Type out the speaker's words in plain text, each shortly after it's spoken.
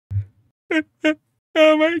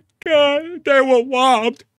Oh my god, they were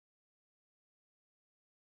robbed.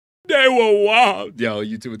 They were robbed. Yo,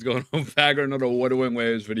 YouTube, what's going on? Back on another Wuthering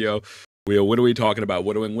Waves video. What are we talking about?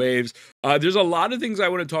 Wuthering Waves. There's a lot of things I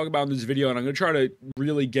want to talk about in this video, and I'm going to try to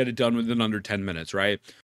really get it done within under 10 minutes, right?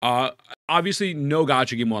 Obviously, no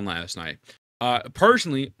gacha game won last night.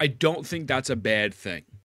 Personally, I don't think that's a bad thing.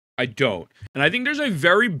 I don't. And I think there's a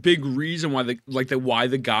very big reason why the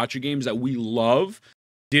gacha games that we love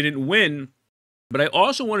didn't win. But I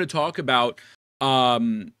also want to talk about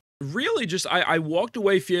really just I walked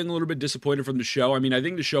away feeling a little bit disappointed from the show. I mean, I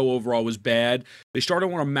think the show overall was bad. They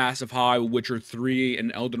started on a massive high with Witcher 3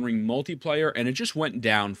 and Elden Ring multiplayer, and it just went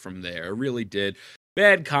down from there. It really did.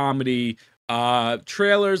 Bad comedy.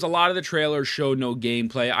 Trailers, a lot of the trailers showed no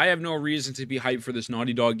gameplay. I have no reason to be hyped for this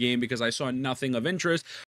Naughty Dog game because I saw nothing of interest.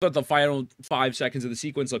 Thought the final 5 seconds of the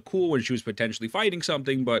sequence looked cool when she was potentially fighting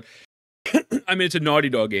something, but I mean, it's a Naughty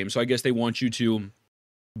Dog game, so I guess they want you to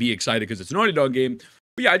be excited because it's a Naughty Dog game.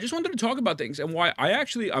 But yeah, I just wanted to talk about things and why I'm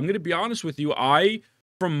going to be honest with you,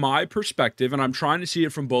 from my perspective, and I'm trying to see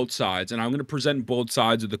it from both sides, and I'm going to present both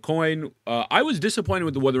sides of the coin. I was disappointed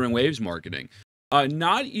with the Wuthering Waves marketing.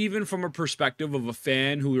 Not even from a perspective of a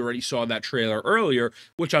fan who already saw that trailer earlier,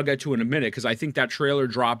 which I'll get to in a minute, because I think that trailer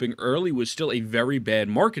dropping early was still a very bad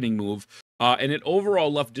marketing move, and it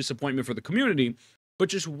overall left disappointment for the community. But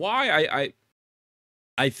just why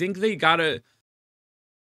I think they gotta.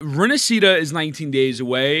 Renacida is 19 days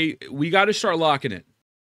away. We got to start locking it.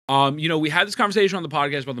 We had this conversation on the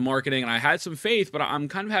podcast about the marketing, and I had some faith, but I'm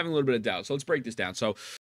kind of having a little bit of doubt. So let's break this down. So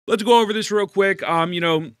let's go over this real quick. I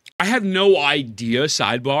have no idea,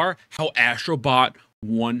 sidebar, how Astrobot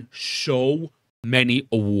won so many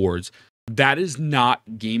awards. That is not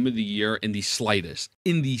Game of the Year in the slightest.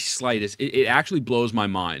 In the slightest. It actually blows my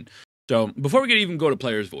mind. So before we can even go to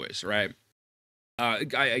Player's Voice, right?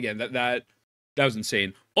 That was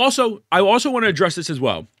insane. Also, I also want to address this as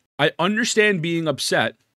well. I understand being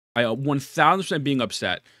upset. I 1000% being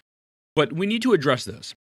upset. But we need to address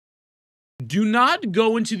this. Do not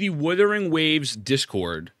go into the Wuthering Waves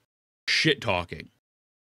Discord shit talking.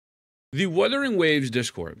 The Wuthering Waves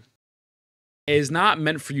Discord is not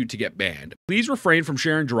meant for you to get banned. Please refrain from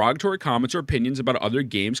sharing derogatory comments or opinions about other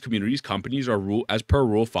games, communities, companies, or as per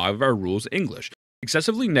Rule 5 of our rules English.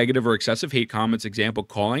 Excessively negative or excessive hate comments, example,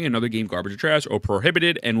 calling another game garbage or trash, or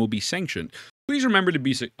prohibited and will be sanctioned. Please remember to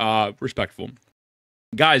be respectful.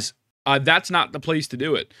 Guys, that's not the place to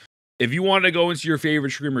do it. If you want to go into your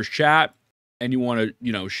favorite streamer's chat and you want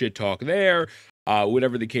to, shit talk there,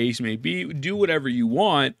 whatever the case may be, do whatever you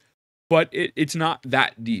want, but it's not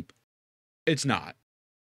that deep. It's not.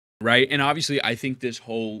 Right? And obviously, I think this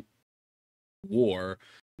whole war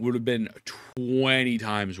would have been 20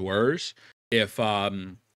 times worse if a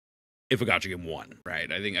gacha game won,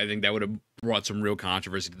 right? I think that would have brought some real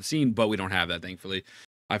controversy to the scene, but we don't have that, thankfully.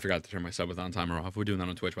 I forgot to turn my subathon timer off. We're doing that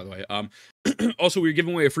on Twitch, by the way. Also, we're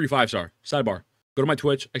giving away a free 5-star. Sidebar. Go to my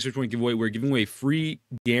Twitch, Extra Point giveaway. We're giving away a free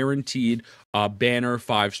guaranteed banner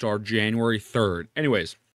 5-star January 3rd.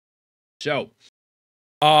 Anyways, so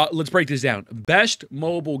let's break this down. Best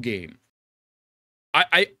mobile game.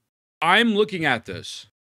 I'm looking at this.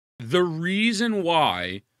 The reason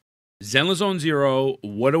why Zenless Zone Zero,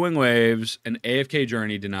 Wuthering Waves, and AFK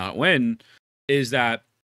Journey did not win is that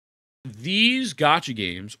these gacha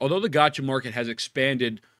games, although the gacha market has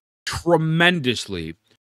expanded tremendously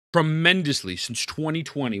since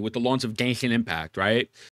 2020 with the launch of Genshin Impact, right?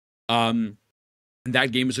 And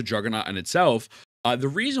that game is a juggernaut in itself. The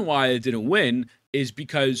reason why it didn't win is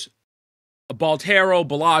because Baltero,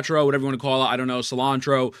 Balatro, whatever you want to call it, I don't know,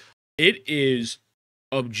 Cilantro, it is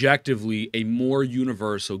objectively a more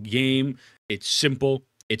universal game. It's simple.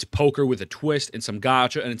 It's poker with a twist and some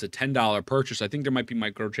gacha, and it's a $10 purchase. I think there might be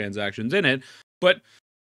microtransactions in it, but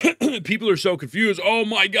people are so confused. Oh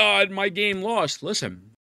my God, my game lost.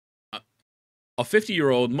 Listen, a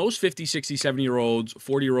 50-year-old, most 50, 60, 70-year-olds,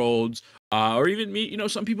 40-year-olds, or even me,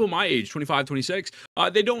 some people my age, 25, 26,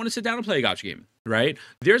 they don't want to sit down and play a gacha game, right?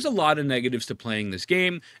 There's a lot of negatives to playing this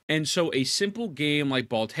game, and so a simple game like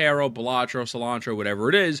Baltero, Balatro, Cilantro, whatever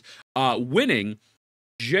it is, winning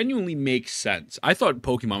genuinely makes sense. I thought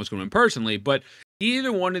Pokemon was going to win personally, but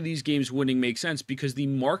either one of these games winning makes sense because the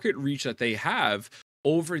market reach that they have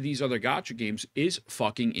over these other gacha games is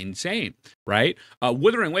fucking insane, right?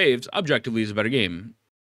 Wuthering Waves, objectively, is a better game.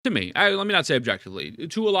 To me, let me not say objectively.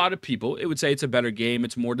 To a lot of people, it would say it's a better game.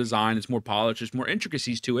 It's more design, it's more polished, there's more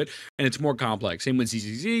intricacies to it, and it's more complex. Same with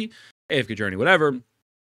ZZZ, AFK Journey, whatever.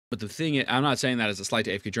 But the thing is, I'm not saying that as a slight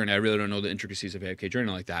to AFK Journey. I really don't know the intricacies of AFK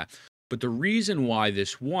Journey like that. But the reason why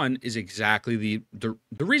this won is exactly the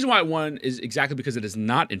reason why it won is exactly because it is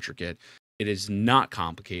not intricate. It is not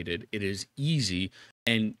complicated. It is easy,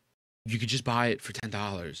 and you could just buy it for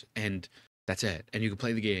 $10, and that's it. And you can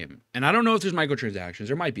play the game. And I don't know if there's microtransactions.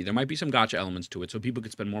 There might be. There might be some gotcha elements to it, so people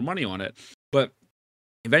could spend more money on it. But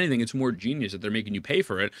if anything, it's more genius that they're making you pay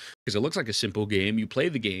for it because it looks like a simple game. You play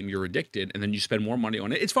the game, you're addicted, and then you spend more money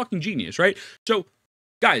on it. It's fucking genius, right? So,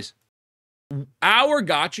 guys, our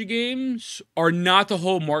gotcha games are not the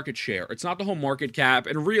whole market share. It's not the whole market cap.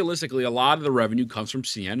 And realistically, a lot of the revenue comes from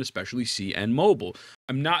CN, especially CN Mobile.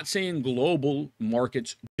 I'm not saying global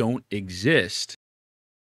markets don't exist,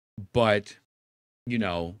 but, you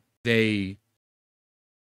know, they're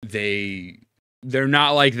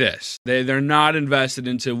not like this. They're not invested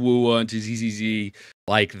into WUA, into ZZZ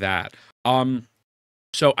like that.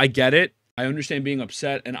 So I get it. I understand being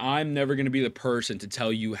upset, and I'm never going to be the person to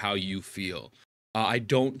tell you how you feel. I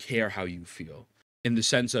don't care how you feel. In the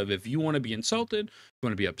sense of, if you want to be insulted, if you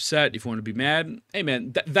want to be upset, if you want to be mad, hey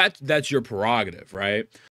man, that's your prerogative, right?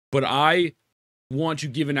 But I want to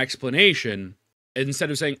give an explanation instead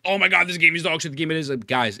of saying, "Oh my God, this game is dog shit." The game it is, like,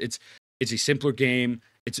 guys, it's a simpler game.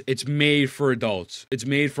 It's made for adults. It's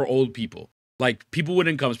made for old people. Like, people with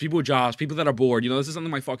incomes, people with jobs, people that are bored. You know, this is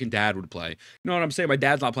something my fucking dad would play. You know what I'm saying? My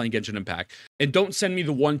dad's not playing Genshin Impact. And don't send me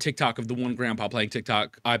the one TikTok of the one grandpa playing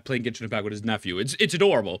Genshin Impact with his nephew. It's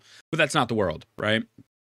adorable, but that's not the world, right?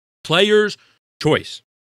 Player's choice.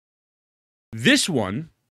 This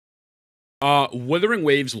one, Wuthering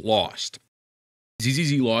Waves lost.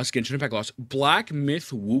 ZZZ lost. Genshin Impact lost. Black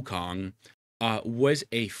Myth Wukong was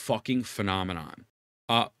a fucking phenomenon.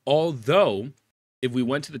 Although, if we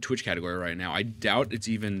went to the Twitch category right now, I doubt it's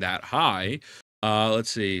even that high.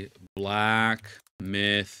 Let's see. Black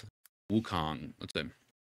Myth Wukong. Let's see.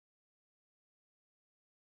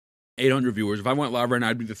 800 viewers. If I went live right now,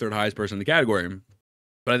 I'd be the third highest person in the category.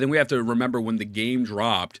 But I think we have to remember, when the game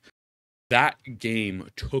dropped, that game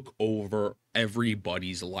took over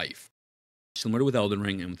everybody's life. Similar to with Elden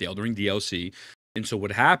Ring and with the Elden Ring DLC. And so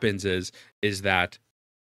what happens is that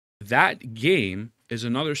game is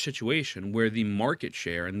another situation where the market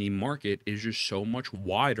share and the market is just so much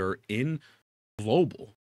wider in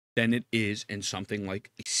global than it is in something like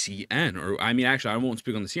CN. Or, I mean, actually, I won't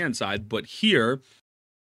speak on the CN side, but here,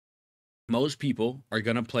 most people are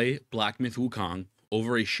going to play Black Myth Wukong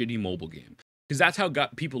over a shitty mobile game. Because that's how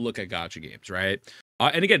people look at gacha games, right?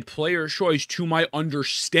 And again, player choice, to my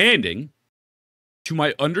understanding,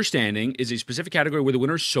 is a specific category where the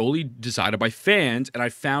winner is solely decided by fans, and I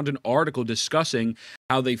found an article discussing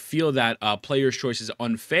how they feel that player's choice is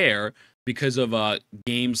unfair because of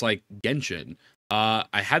games like Genshin. I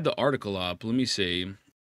had the article up. Let me see.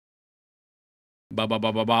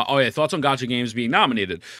 Oh yeah, thoughts on gacha games being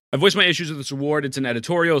nominated. I voiced my issues with this award. It's an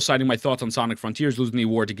editorial citing my thoughts on Sonic Frontiers losing the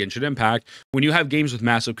award to Genshin Impact. When you have games with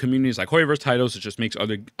massive communities like Hoyoverse titles, it just makes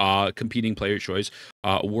other competing player choice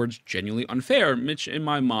awards genuinely unfair, which in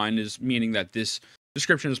my mind is meaning that this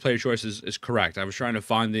description as player choice is correct. I was trying to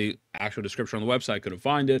find the actual description on the website, couldn't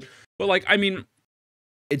find it. But, like, I mean,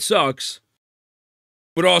 it sucks.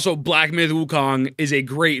 But also, Black Myth Wukong is a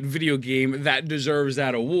great video game that deserves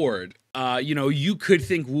that award. You know, you could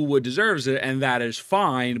think WuWa deserves it, and that is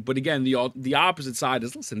fine. But again, the opposite side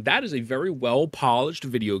is, listen, that is a very well-polished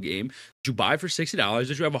video game that you buy for $60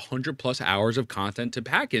 that you have 100+ hours of content to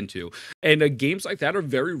pack into. And games like that are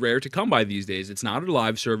very rare to come by these days. It's not a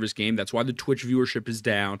live service game. That's why the Twitch viewership is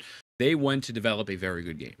down. They went to develop a very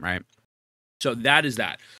good game, right? So that is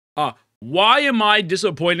that. Why am I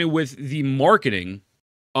disappointed with the marketing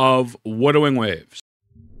of Wuthering Waves?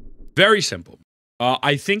 Very simple.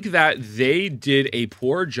 I think that they did a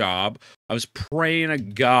poor job. I was praying to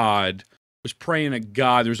God.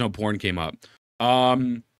 There's no porn came up.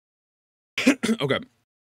 Okay.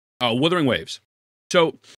 Wuthering Waves.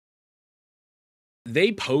 So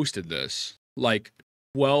they posted this like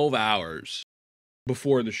 12 hours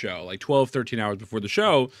before the show, like 12, 13 hours before the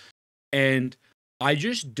show. And I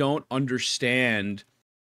just don't understand.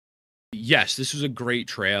 Yes, this was a great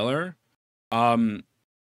trailer.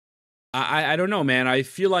 I don't know, man. I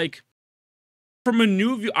feel like from a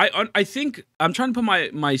new view, I think I'm trying to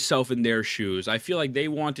put myself in their shoes. I feel like they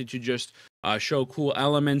wanted to just show cool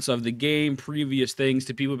elements of the game, previous things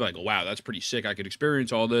to people, be like, oh, wow, that's pretty sick. I could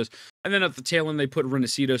experience all this. And then at the tail end, they put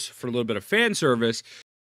Renacitas for a little bit of fan service.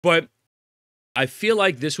 But I feel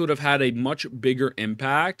like this would have had a much bigger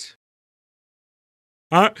impact.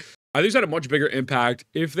 I think it's had a much bigger impact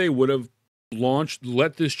if they would have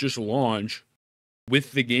let this just launch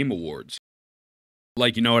with the Game Awards.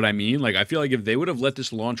 Like, you know what I mean? Like, I feel like if they would have let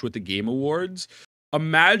this launch with the Game Awards,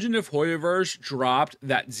 imagine if Hoyoverse dropped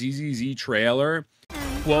that ZZZ trailer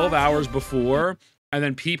 12 hours before, and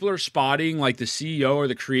then people are spotting like the CEO or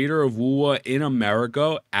the creator of Wua in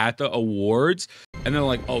America at the awards, and they're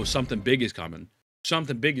like, "Oh, something big is coming.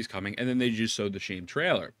 Something big is coming," and then they just showed the shame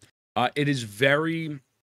trailer. It is very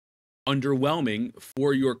underwhelming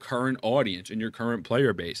for your current audience and your current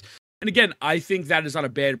player base. And again, I think that is not a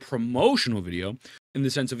bad promotional video in the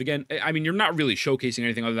sense of, again, I mean, you're not really showcasing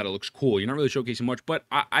anything other than it looks cool. You're not really showcasing much, but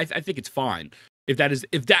I think it's fine. If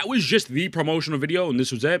that was just the promotional video and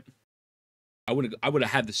this was it, I would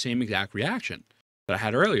have had the same exact reaction that I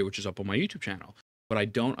had earlier, which is up on my YouTube channel. But I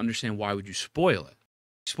don't understand, why would you spoil it?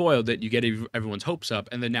 Spoiled that you get everyone's hopes up,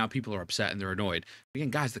 and then now people are upset and they're annoyed. Again,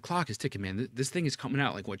 guys, the clock is ticking, man. This thing is coming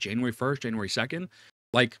out like what, January 1st, January 2nd?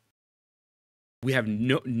 Like, we have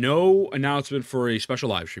no announcement for a special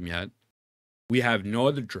live stream yet. We have no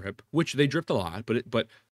other drip, which they dripped a lot, but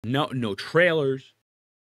no trailers.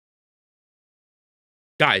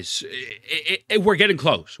 Guys, we're getting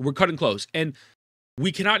close. We're cutting close, and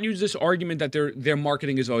we cannot use this argument that their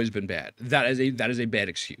marketing has always been bad. That is a bad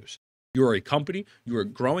excuse. You're a company. You're a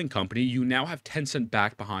growing company. You now have Tencent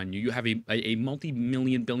back behind you. You have a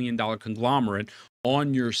multi-million billion-dollar conglomerate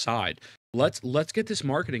on your side. Let's get this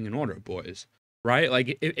marketing in order, boys. Right?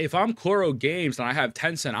 Like, if I'm Kuro Games and I have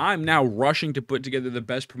Tencent, I'm now rushing to put together the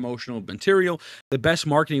best promotional material, the best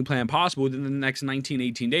marketing plan possible within the next 19,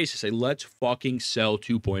 18 days to say, let's fucking sell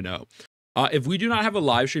 2.0. If we do not have a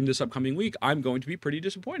live stream this upcoming week, I'm going to be pretty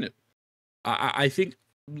disappointed. I think,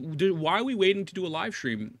 why are we waiting to do a live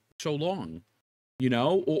stream so long? You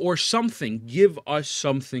know, or something. Give us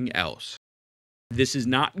something else. This is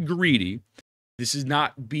not greedy. This is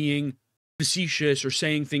not being facetious or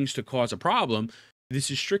saying things to cause a problem. This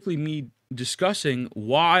is strictly me discussing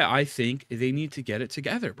why I think they need to get it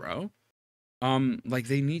together, bro. Like,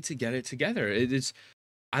 they need to get it together.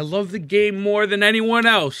 I love the game more than anyone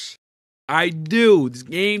else. I do. This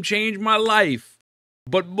game changed my life.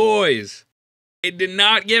 But boys, it did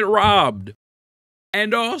not get robbed.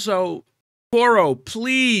 And also, Kuro,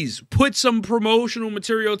 please put some promotional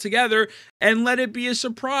material together and let it be a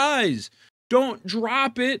surprise. Don't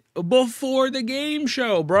drop it before the game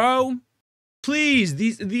show, bro. Please,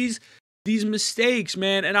 these mistakes,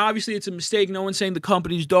 man. And obviously, it's a mistake. No one's saying the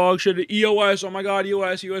company's dog shit. EOS, oh my God,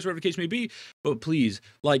 EOS, whatever the case may be. But please,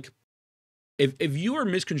 like, if you are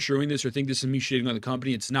misconstruing this or think this is me shitting on the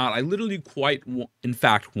company, it's not. I literally in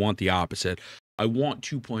fact, want the opposite. I want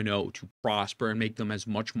 2.0 to prosper and make them as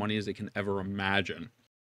much money as they can ever imagine.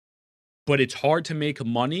 But it's hard to make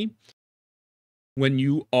money when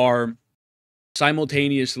you are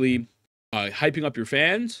simultaneously hyping up your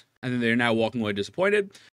fans, and then they're now walking away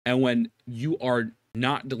disappointed, and when you are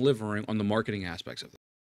not delivering on the marketing aspects of it.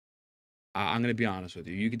 I'm going to be honest with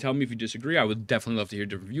you. You can tell me if you disagree. I would definitely love to hear a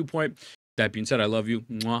different viewpoint. That being said, I love you.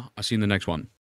 Mwah. I'll see you in the next one.